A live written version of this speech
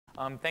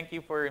Thank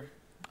you for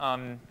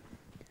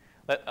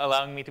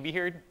allowing me to be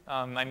here.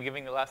 I'm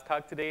giving the last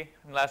talk today,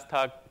 last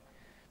talk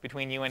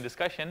between you and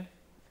discussion,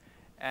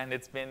 and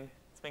it's been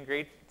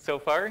great so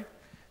far.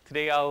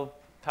 Today I'll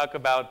talk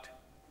about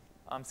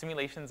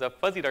simulations of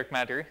fuzzy dark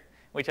matter,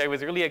 which I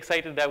was really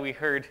excited that we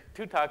heard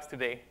two talks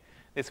today,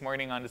 this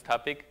morning on this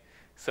topic.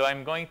 So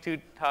I'm going to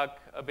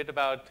talk a bit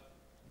about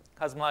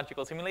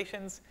cosmological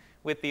simulations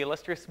with the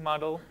illustrious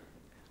model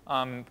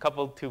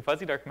coupled to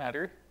fuzzy dark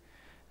matter.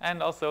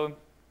 And also,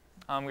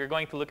 we're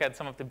going to look at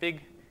some of the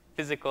big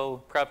physical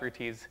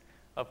properties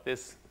of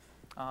this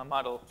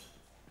model.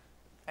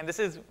 And this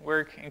is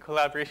work in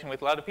collaboration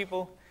with a lot of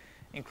people,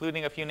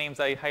 including a few names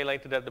I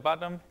highlighted at the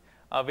bottom.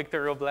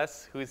 Victor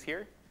Robles, who is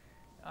here.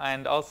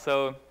 And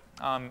also,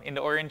 in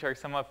the orange are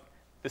some of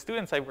the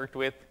students I've worked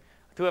with.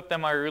 Two of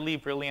them are really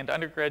brilliant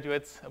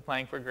undergraduates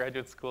applying for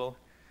graduate school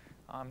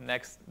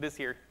this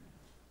year.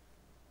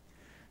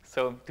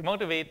 So to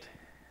motivate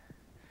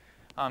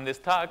this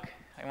talk,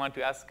 I want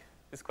to ask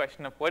this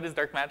question of what is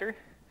dark matter?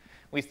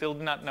 We still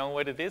do not know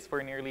what it is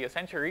for nearly a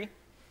century.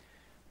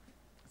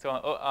 So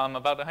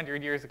about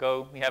 100 years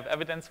ago, we have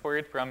evidence for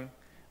it from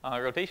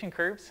rotation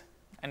curves,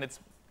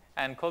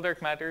 and cold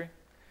dark matter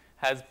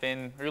has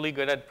been really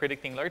good at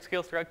predicting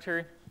large-scale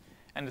structure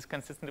and is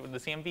consistent with the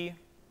CMB.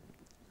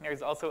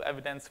 There's also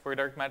evidence for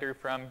dark matter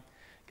from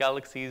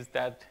galaxies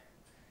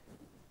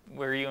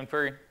where you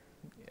infer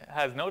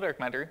has no dark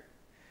matter,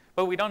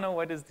 but we don't know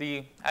what is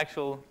the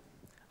actual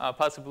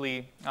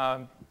possibly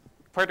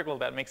particle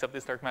that makes up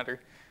this dark matter.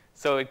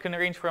 So it can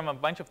range from a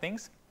bunch of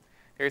things.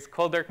 There's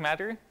cold dark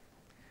matter,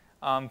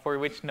 for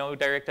which no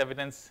direct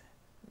evidence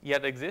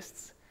yet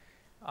exists,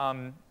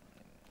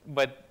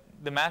 but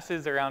the mass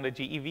is around a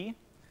GeV.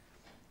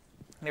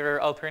 There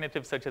are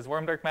alternatives such as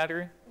warm dark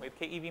matter with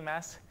keV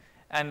mass.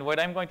 And what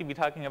I'm going to be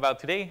talking about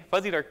today,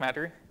 fuzzy dark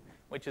matter,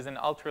 which is an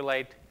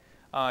ultralight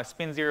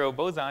spin zero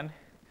boson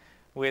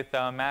with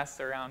mass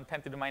around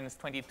 10 to the minus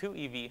 22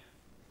 eV.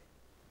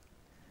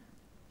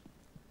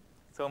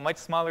 So much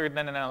smaller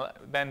than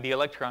the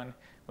electron,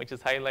 which is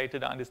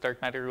highlighted on this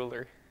dark matter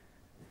ruler.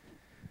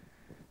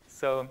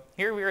 So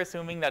here we are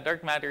assuming that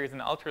dark matter is an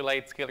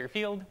ultralight scalar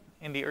field.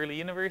 In the early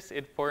universe,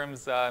 it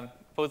forms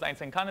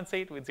Bose-Einstein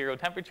condensate with zero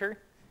temperature.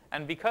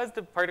 And because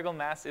the particle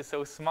mass is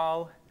so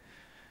small,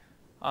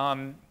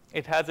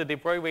 it has a de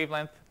Broglie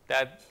wavelength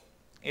that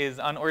is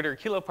on order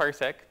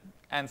kiloparsec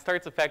and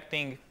starts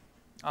affecting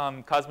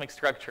cosmic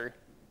structure.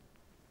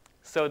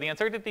 So the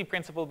uncertainty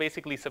principle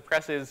basically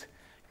suppresses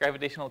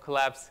gravitational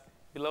collapse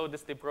below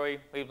this de Broglie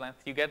wavelength.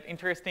 You get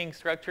interesting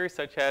structures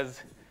such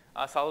as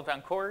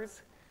soliton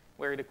cores,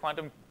 where the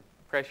quantum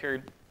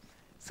pressure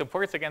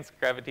supports against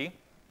gravity,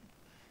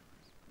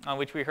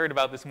 which we heard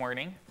about this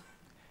morning.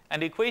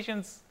 And the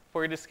equations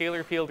for the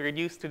scalar field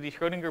reduce to the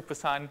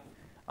Schrödinger-Poisson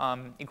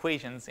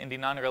equations in the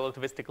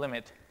non-relativistic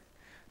limit.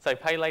 So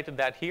I've highlighted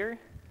that here.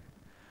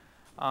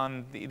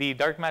 The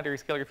dark matter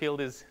scalar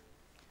field is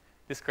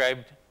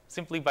described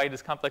simply by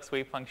this complex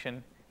wave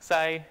function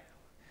psi,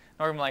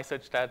 normalized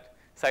such that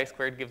psi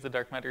squared gives the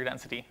dark matter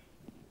density.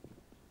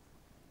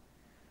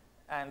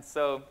 And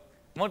so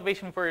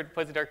motivation for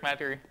fuzzy dark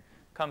matter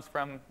comes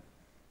from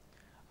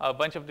a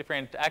bunch of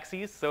different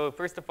axes. So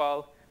first of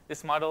all,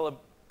 this model,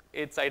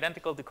 it's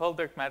identical to cold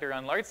dark matter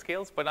on large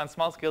scales, but on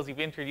small scales, you've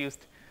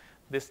introduced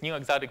this new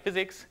exotic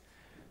physics.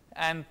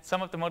 And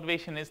some of the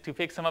motivation is to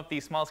fix some of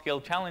the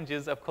small-scale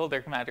challenges of cold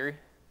dark matter,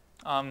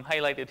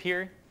 highlighted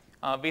here.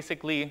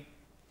 Basically,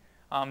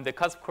 the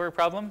cusp core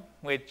problem,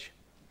 which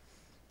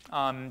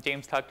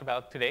James talked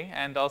about today,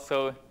 and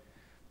also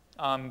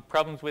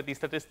problems with the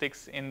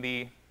statistics in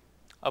the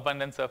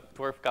abundance of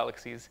dwarf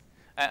galaxies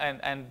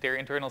and their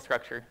internal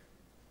structure.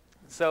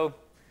 So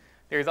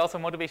there's also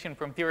motivation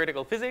from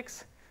theoretical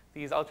physics.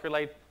 These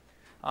ultralight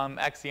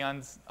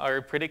axions are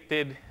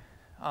predicted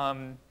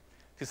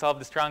to solve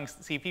the strong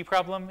CP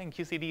problem in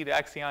QCD. The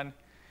axion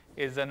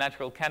is a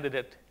natural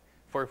candidate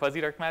for fuzzy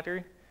dark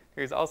matter.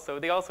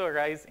 They also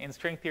arise in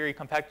string theory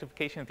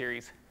compactification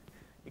theories.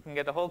 You can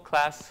get a whole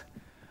class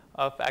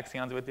of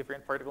axions with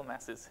different particle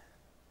masses.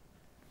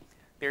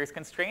 There's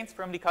constraints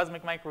from the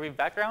cosmic microwave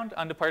background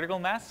on the particle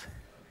mass.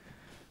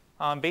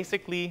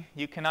 Basically,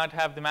 you cannot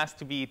have the mass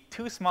to be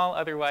too small,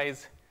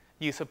 otherwise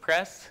you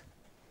suppress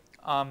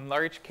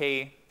large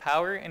K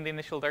power in the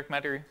initial dark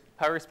matter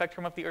power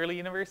spectrum of the early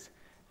universe,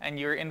 and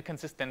you're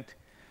inconsistent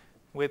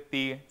with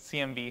the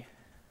CMB.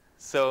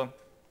 So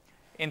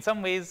in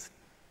some ways,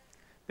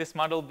 this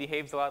model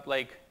behaves a lot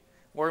like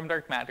warm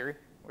dark matter,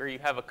 where you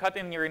have a cut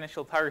in your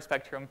initial power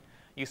spectrum,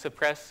 you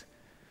suppress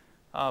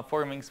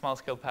forming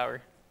small-scale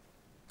power.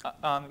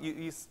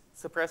 You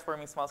suppress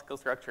forming small-scale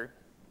structure.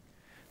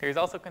 There's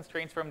also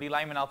constraints from the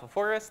Lyman alpha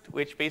forest,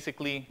 which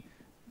basically,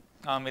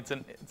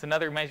 it's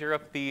another measure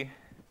of the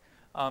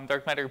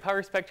dark matter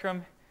power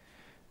spectrum.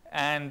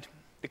 And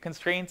the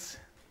constraints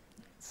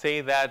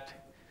say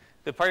that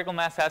the particle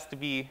mass has to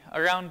be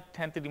around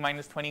 10 to the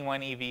minus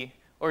 21 eV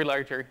or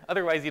larger.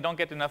 Otherwise, you don't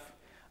get enough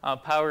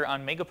power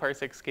on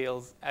megaparsec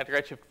scales at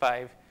redshift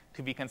 5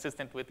 to be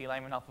consistent with the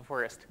Lyman alpha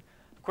forest.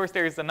 Of course,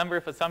 there's a number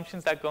of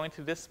assumptions that go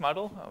into this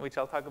model, which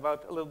I'll talk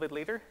about a little bit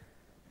later.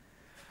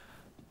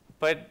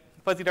 But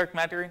fuzzy dark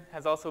matter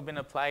has also been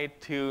applied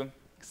to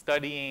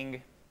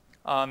studying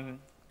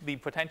the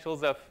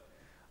potentials of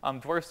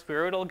dwarf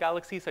spheroidal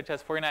galaxies, such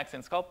as Fornax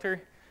and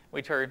Sculptor,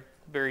 which are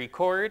very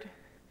cored.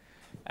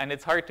 And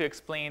it's hard to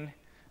explain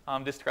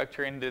this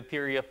structure in the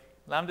theory of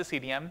lambda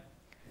CDM.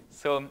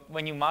 So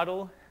when you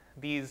model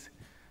these,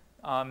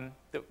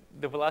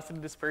 the velocity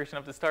dispersion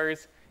of the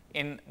stars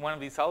in one of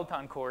these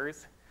soliton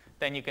cores,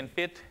 then you can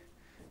fit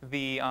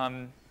the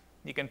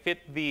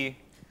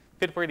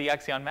fit for the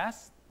axion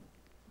mass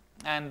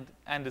and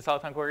the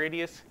soliton core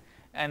radius.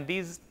 And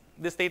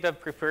this data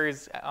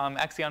prefers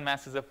axion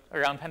masses of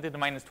around 10 to the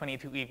minus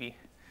 22 eV.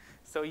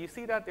 So you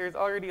see that there's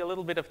already a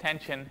little bit of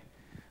tension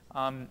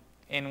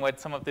in what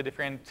some of the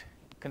different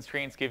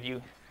constraints give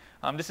you.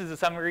 This is a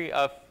summary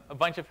of a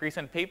bunch of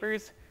recent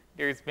papers.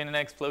 There's been an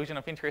explosion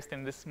of interest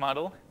in this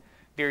model.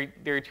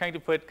 They're trying to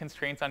put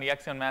constraints on the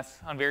axion mass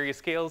on various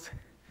scales.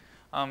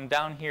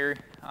 Down here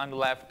on the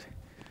left,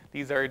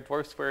 these are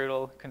dwarf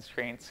spheroidal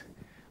constraints.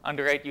 On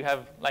the right, you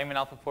have Lyman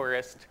alpha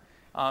forest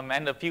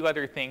and a few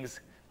other things,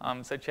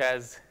 such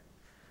as,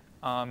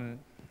 so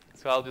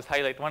I'll just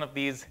highlight one of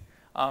these.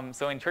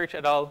 So in Church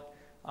et al.,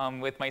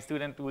 with my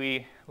student,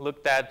 we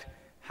looked at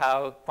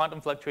how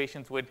quantum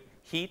fluctuations would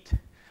heat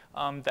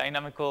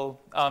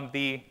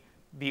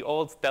the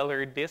old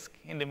stellar disk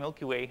in the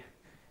Milky Way.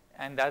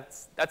 And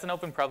that's an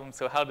open problem.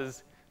 So how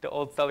does the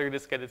old stellar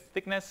disk get its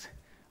thickness?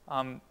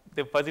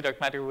 The fuzzy dark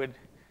matter would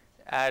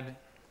add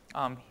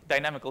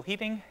dynamical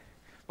heating,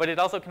 but it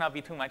also cannot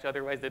be too much,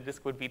 otherwise the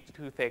disk would be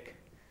too thick.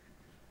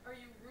 Are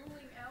you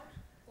ruling out,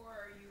 or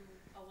are you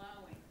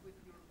allowing with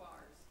your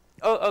bars?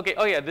 Oh, okay.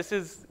 Oh, yeah, this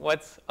is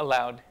what's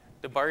allowed.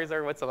 The bars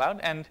are what's allowed.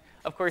 And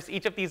of course,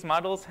 each of these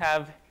models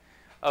have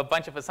a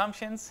bunch of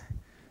assumptions.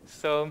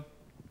 So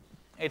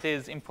it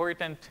is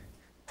important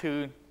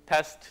to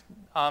test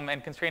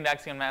and constrain the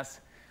axion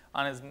mass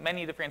on as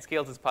many different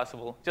scales as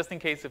possible, just in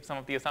case if some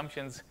of the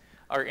assumptions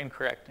are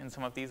incorrect in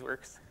some of these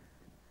works.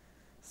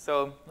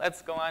 So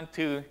let's go on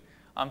to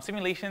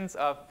simulations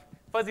of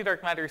fuzzy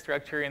dark matter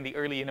structure in the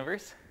early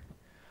universe,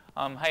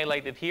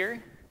 highlighted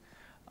here.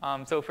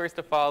 So first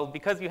of all,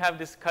 because you have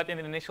this cut in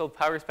the initial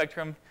power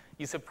spectrum,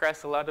 you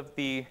suppress a lot of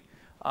the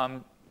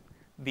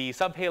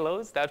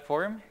subhalos that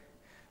form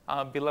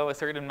below a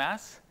certain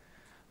mass.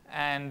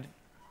 And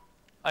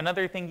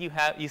another thing you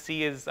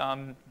see is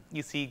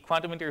you see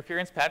quantum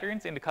interference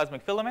patterns in the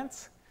cosmic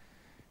filaments.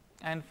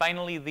 And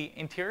finally, the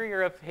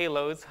interior of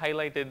halos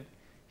highlighted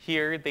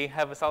here, they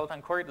have a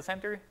soliton core at the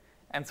center,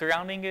 and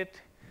surrounding it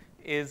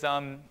is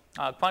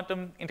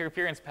quantum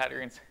interference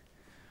patterns,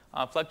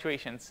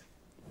 fluctuations,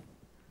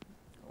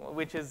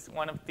 which is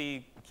one of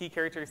the key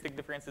characteristic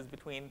differences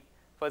between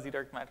fuzzy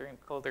dark matter and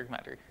cold dark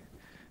matter.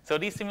 So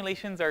these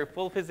simulations are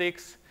full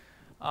physics,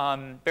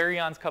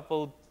 baryons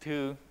coupled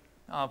to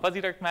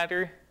fuzzy dark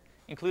matter,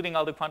 including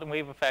all the quantum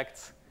wave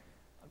effects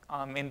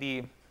in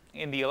the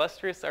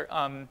illustrious,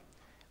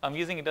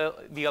 using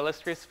the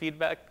illustrious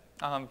feedback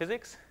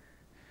physics.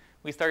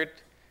 We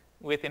start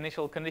with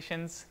initial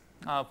conditions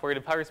for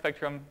the power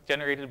spectrum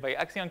generated by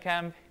axion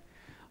cam.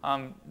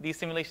 These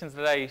simulations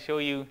that I show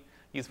you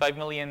use 5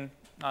 million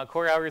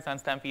core hours on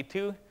Stampede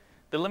 2.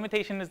 The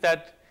limitation is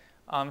that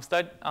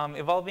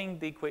evolving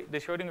the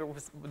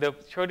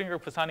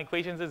Schrodinger-Poisson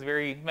equations is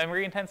very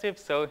memory intensive,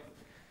 so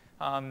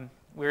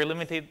we're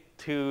limited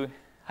to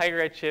high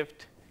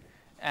redshift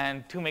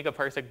and 2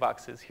 megaparsec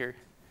boxes here.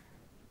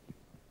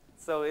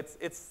 So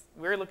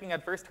we're looking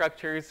at first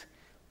structures.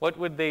 What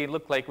would they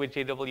look like with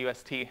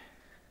JWST?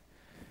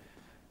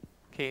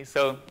 Okay,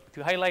 so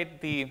to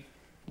highlight the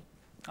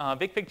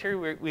big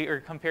picture, we are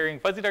comparing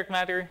fuzzy dark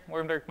matter,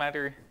 warm dark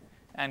matter,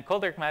 and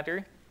cold dark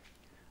matter,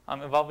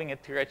 evolving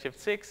it to redshift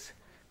 6.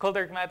 Cold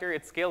dark matter,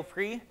 it's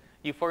scale-free.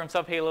 You form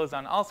subhalos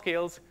on all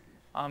scales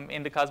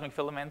in the cosmic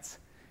filaments.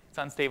 It's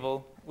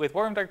unstable. With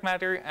warm dark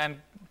matter and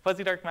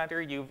fuzzy dark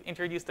matter, you've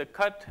introduced a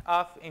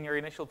cut-off in your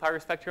initial power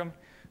spectrum,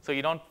 so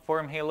you don't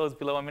form halos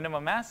below a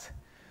minimum mass.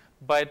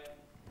 But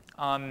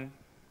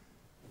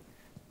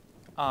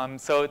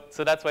so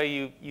that's why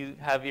you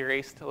have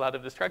erased a lot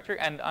of the structure.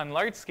 And on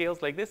large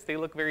scales like this, they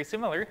look very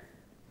similar.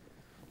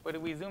 But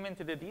if we zoom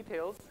into the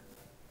details,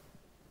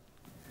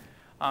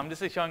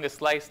 this is showing a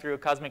slice through a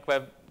cosmic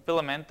web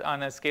filament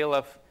on a scale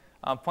of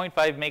 0.5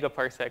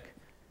 megaparsec.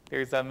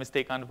 There's a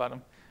mistake on the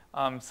bottom.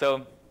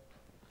 So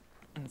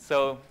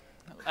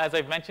as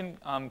I've mentioned,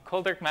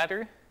 cold dark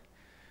matter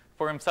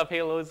forms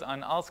subhalos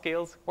on all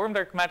scales. Warm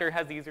dark matter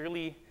has these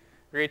really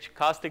rich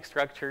caustic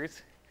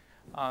structures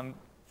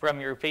from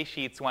your phase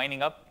sheets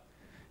winding up.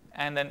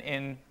 And then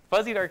in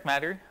fuzzy dark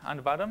matter on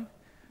the bottom,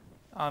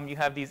 you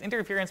have these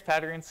interference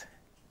patterns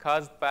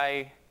caused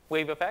by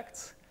wave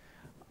effects.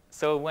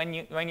 So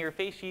when your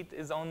phase sheet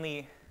is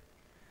only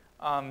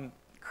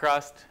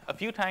crossed a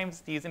few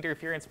times, these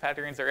interference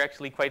patterns are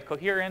actually quite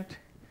coherent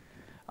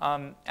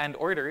and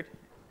ordered.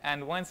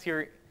 And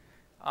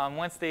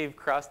once they've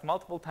crossed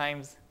multiple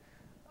times,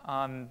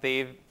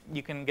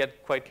 you can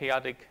get quite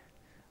chaotic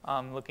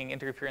looking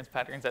interference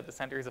patterns at the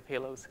centers of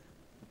halos.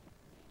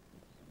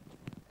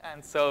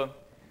 And so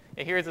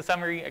here's a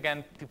summary,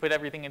 again, to put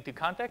everything into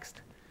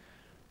context.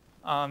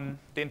 The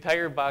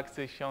entire box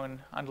is shown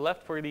on the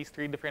left for these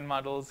 3 different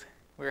models.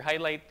 We're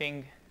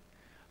highlighting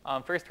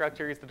first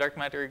structures, the dark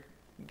matter,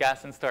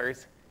 gas, and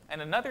stars.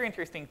 And another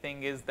interesting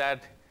thing is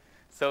that,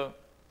 so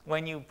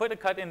when you put a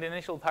cut in the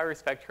initial power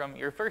spectrum,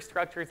 your first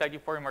structures that you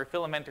form are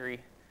filamentary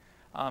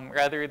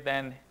rather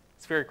than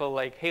spherical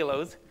like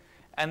halos.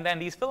 And then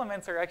these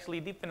filaments are actually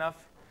deep enough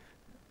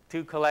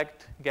to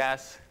collect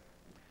gas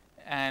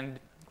and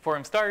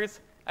form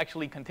stars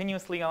actually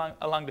continuously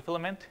along the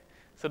filament.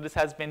 So this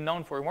has been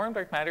known for warm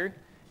dark matter.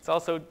 It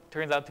also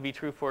turns out to be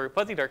true for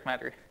fuzzy dark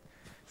matter.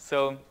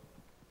 So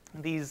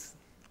these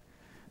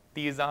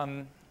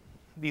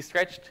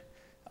stretched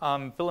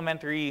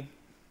filamentary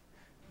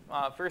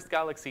first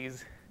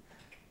galaxies,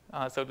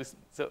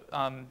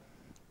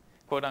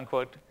 quote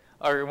unquote,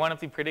 are one of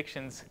the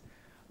predictions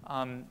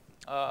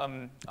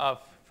of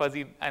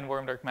fuzzy and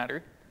warm dark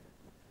matter,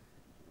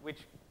 which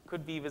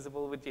could be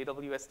visible with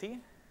JWST.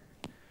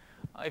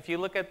 If you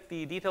look at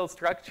the detailed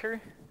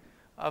structure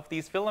of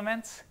these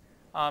filaments,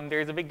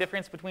 there's a big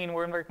difference between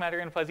warm dark matter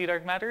and fuzzy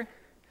dark matter.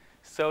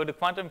 So the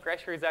quantum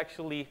pressure is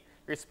actually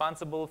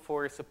responsible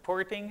for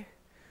supporting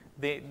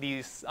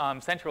the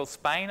central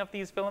spine of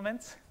these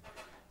filaments.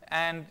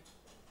 And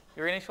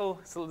your initial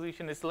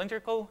solution is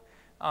cylindrical.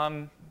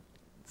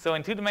 So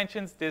in 2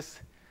 dimensions, this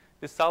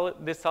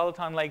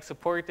soliton-like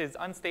support is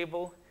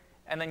unstable.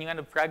 And then you end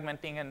up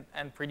fragmenting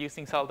and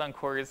producing soliton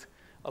cores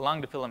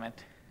along the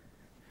filament.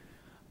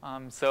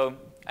 And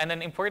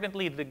then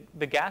importantly,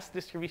 the gas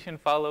distribution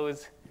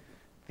follows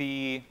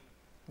the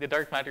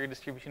dark matter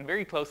distribution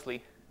very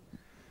closely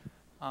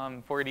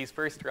for these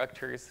first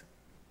structures.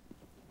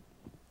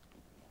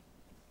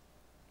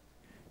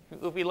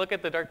 If we look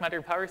at the dark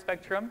matter power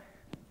spectrum,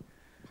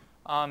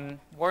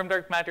 warm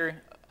dark matter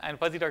and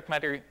fuzzy dark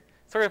matter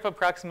sort of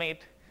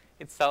approximate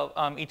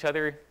each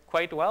other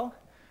quite well.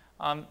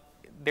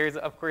 There's,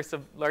 of course,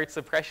 a large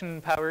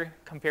suppression power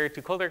compared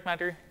to cold dark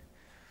matter.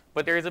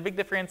 But there is a big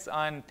difference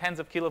on tens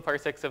of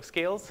kiloparsecs of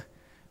scales,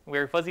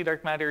 where fuzzy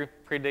dark matter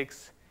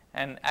predicts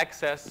an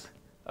excess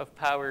of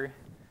power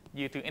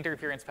due to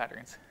interference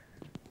patterns.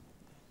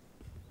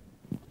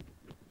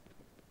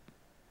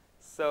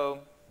 So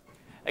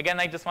again,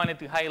 I just wanted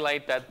to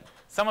highlight that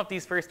some of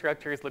these first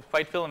structures look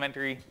quite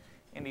filamentary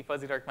in the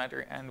fuzzy dark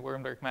matter and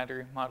warm dark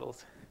matter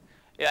models.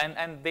 Yeah,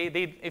 and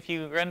if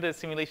you run the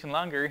simulation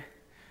longer,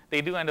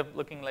 they do end up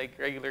looking like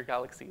regular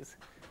galaxies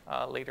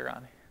later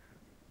on.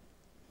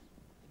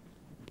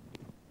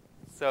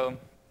 So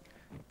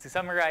to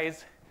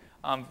summarize,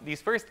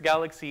 these first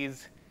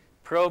galaxies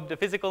probe the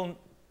physical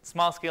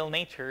small-scale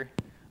nature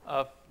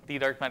of the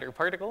dark matter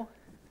particle.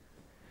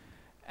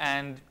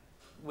 And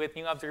with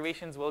new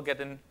observations, we'll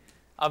get an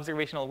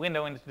observational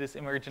window into this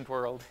emergent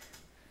world.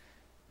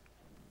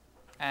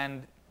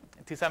 And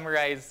to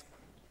summarize,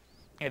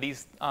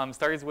 these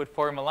stars would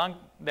form along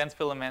dense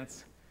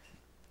filaments.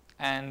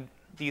 And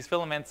these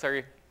filaments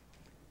are,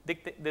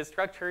 the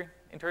structure,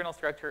 internal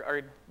structure,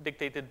 are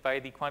dictated by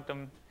the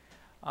quantum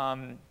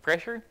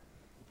pressure,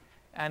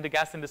 and the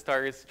gas in the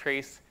stars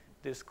trace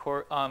this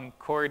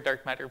core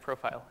dark matter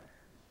profile.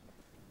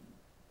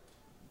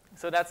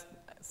 So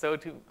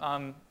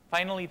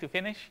finally to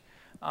finish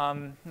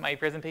my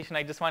presentation,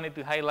 I just wanted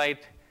to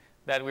highlight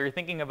that we're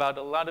thinking about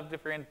a lot of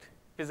different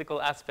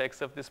physical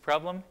aspects of this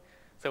problem.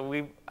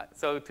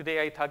 So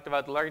today I talked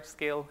about large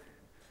scale,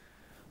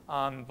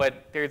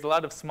 but there's a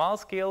lot of small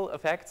scale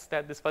effects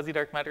that this fuzzy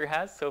dark matter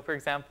has. So for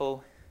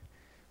example,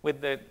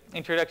 with the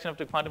introduction of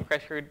the quantum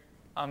pressure,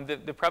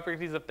 the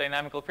properties of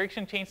dynamical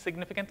friction change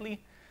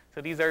significantly.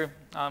 So these are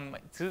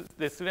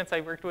the students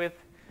I worked with.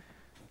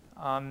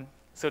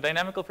 So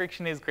dynamical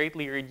friction is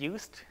greatly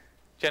reduced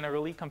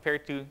generally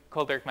compared to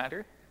cold dark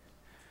matter.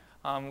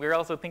 We're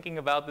also thinking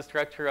about the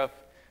structure of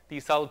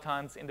these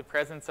solitons in the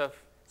presence of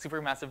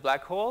supermassive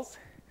black holes,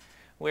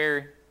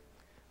 where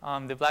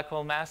the black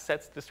hole mass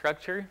sets the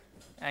structure,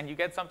 and you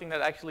get something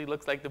that actually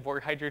looks like the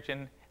Bohr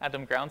hydrogen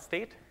atom ground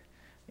state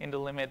in the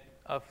limit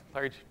of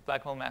large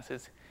black hole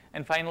masses.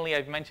 And finally,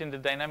 I've mentioned the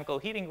dynamical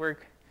heating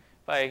work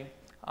by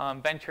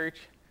Ben Church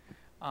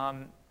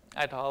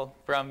et al.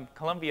 From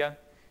Columbia,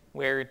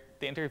 where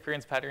the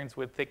interference patterns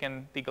would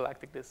thicken the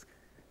galactic disk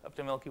of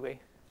the Milky Way.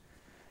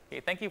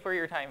 Okay, thank you for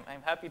your time.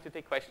 I'm happy to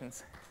take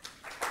questions.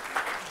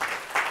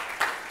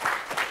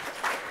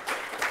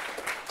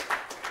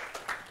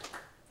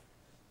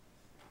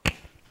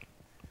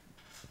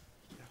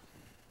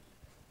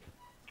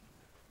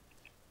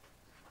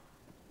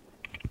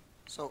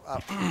 So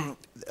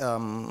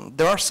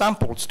there are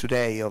samples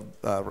today of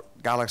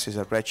galaxies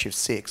at redshift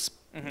 6,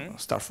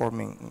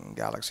 star-forming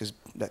galaxies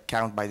that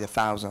count by the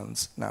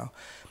thousands now.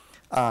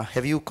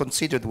 Have you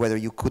considered whether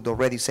you could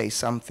already say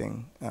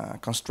something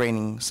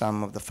constraining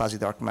some of the fuzzy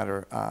dark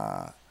matter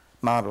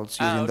models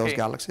using those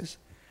galaxies?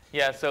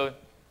 Yeah, so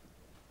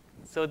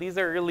these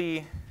are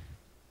really,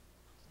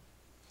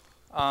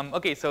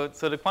 so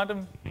the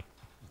quantum,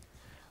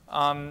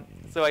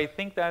 so I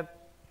think that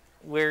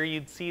where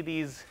you'd see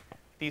these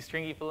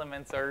stringy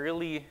filaments are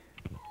really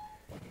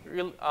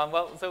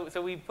well.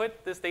 So we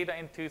put this data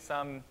into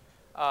some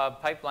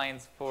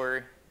pipelines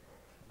for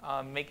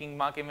making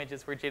mock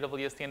images for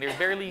JWST, and they're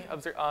barely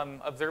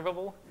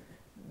observable.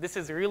 This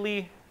is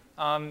really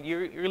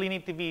you really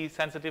need to be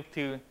sensitive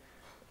to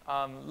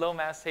low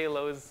mass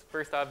halos,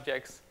 first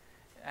objects,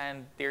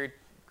 and they're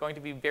going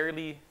to be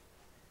barely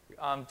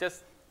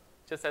just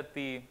at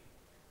the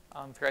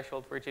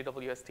threshold for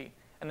JWST.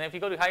 And then if you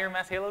go to higher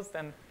mass halos,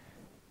 then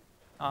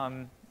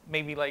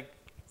maybe like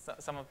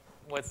some of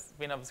what's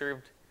been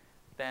observed,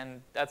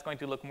 then that's going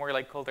to look more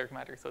like cold dark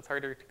matter. So it's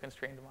harder to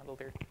constrain the model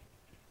there.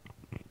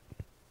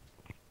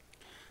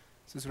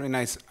 This is really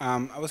nice.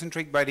 I was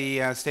intrigued by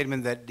the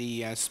statement that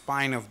the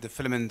spine of the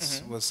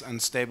filaments was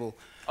unstable.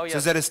 Oh, yeah. So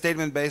is that a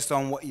statement based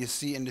on what you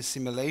see in the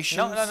simulations?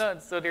 No.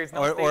 So there's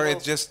no or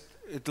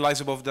it lies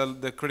above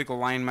the critical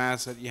line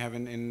mass that you have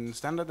in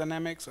standard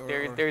dynamics?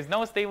 There's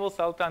no stable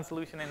Salton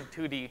solution in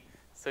 2D.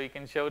 So you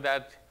can show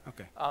that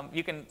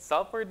you can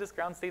solve for this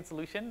ground state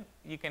solution.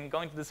 You can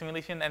go into the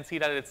simulation and see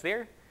that it's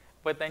there.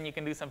 But then you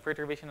can do some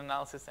perturbation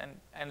analysis,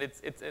 and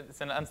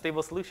it's an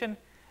unstable solution.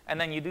 And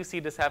then you do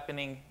see this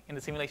happening in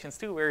the simulations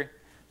too, where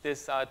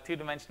this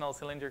two-dimensional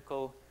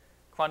cylindrical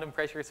quantum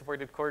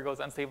pressure-supported core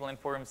goes unstable and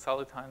forms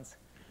solitons.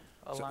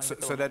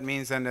 So that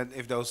means then that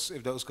if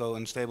those go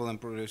unstable and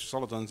produce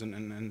solitons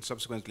and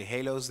subsequently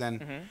halos,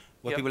 then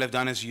what people have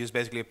done is use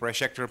basically a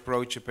projector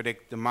approach to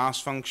predict the mass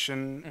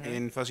function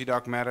in fuzzy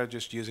dark matter,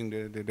 just using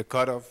the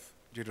cutoff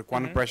due to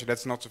quantum pressure.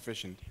 That's not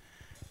sufficient.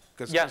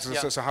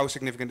 So how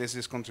significant is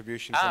this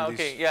contribution from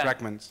these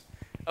fragments?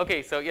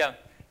 Okay, so yeah.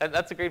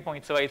 That's a great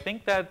point. So I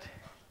think that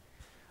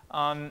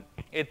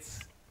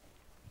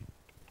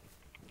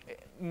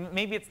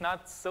maybe it's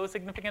not so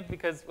significant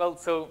because, well,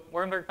 so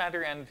warm dark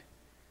matter and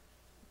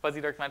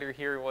fuzzy dark matter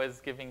here was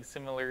giving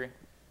similar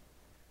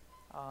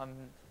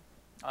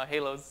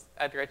halos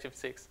at redshift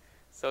 6.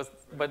 So,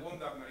 but warm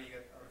dark matter, you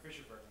get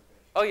artificial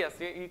fragmentation. Oh yes,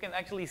 you can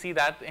actually see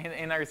that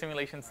in our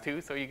simulations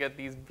too. So you get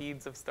these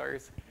beads of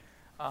stars,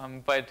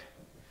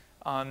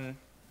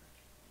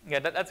 yeah,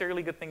 that's a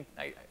really good thing.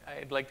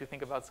 I'd like to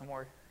think about some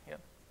more. Yeah.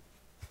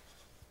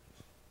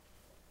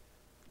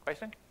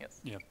 Question?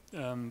 Yes. Yeah.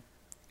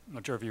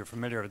 Not sure if you're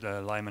familiar with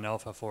the Lyman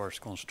alpha force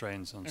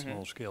constraints on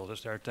small scales.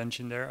 Is there a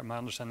tension there? My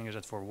understanding is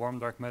that for warm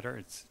dark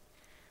matter,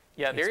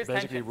 there is basically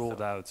tension,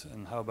 ruled out.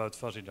 And how about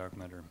fuzzy dark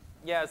matter?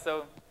 Yeah.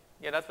 So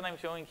that's what I'm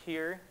showing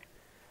here.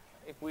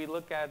 If we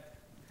look at,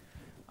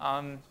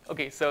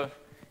 okay, so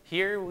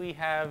here we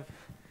have,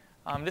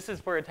 this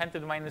is for a 10 to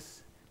the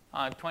minus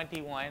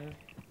 21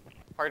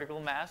 particle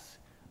mass.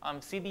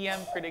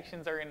 CDM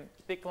predictions are in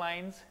thick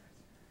lines.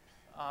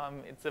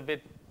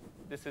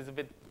 This is a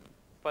bit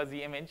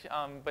fuzzy image,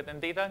 but then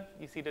data,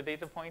 you see the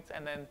data points,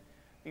 and then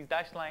these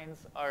dashed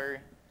lines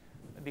are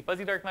the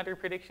fuzzy dark matter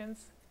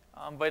predictions.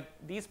 But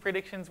these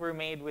predictions were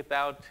made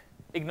without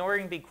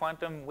ignoring the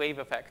quantum wave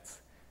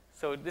effects.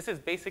 So this is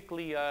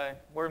basically a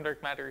warm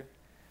dark matter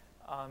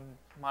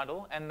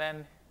model. And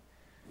then,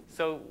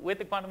 so with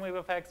the quantum wave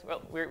effects,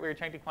 well, we're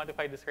trying to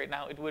quantify this right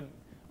now. It would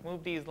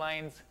move these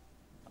lines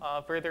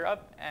further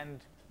up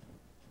and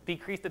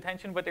decrease the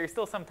tension, but there's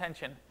still some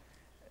tension,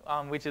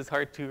 which is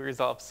hard to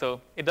resolve.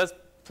 So it does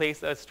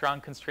place a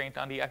strong constraint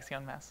on the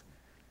axion mass.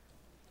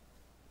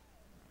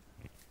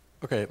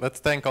 Okay, let's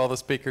thank all the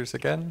speakers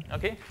again.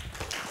 Okay.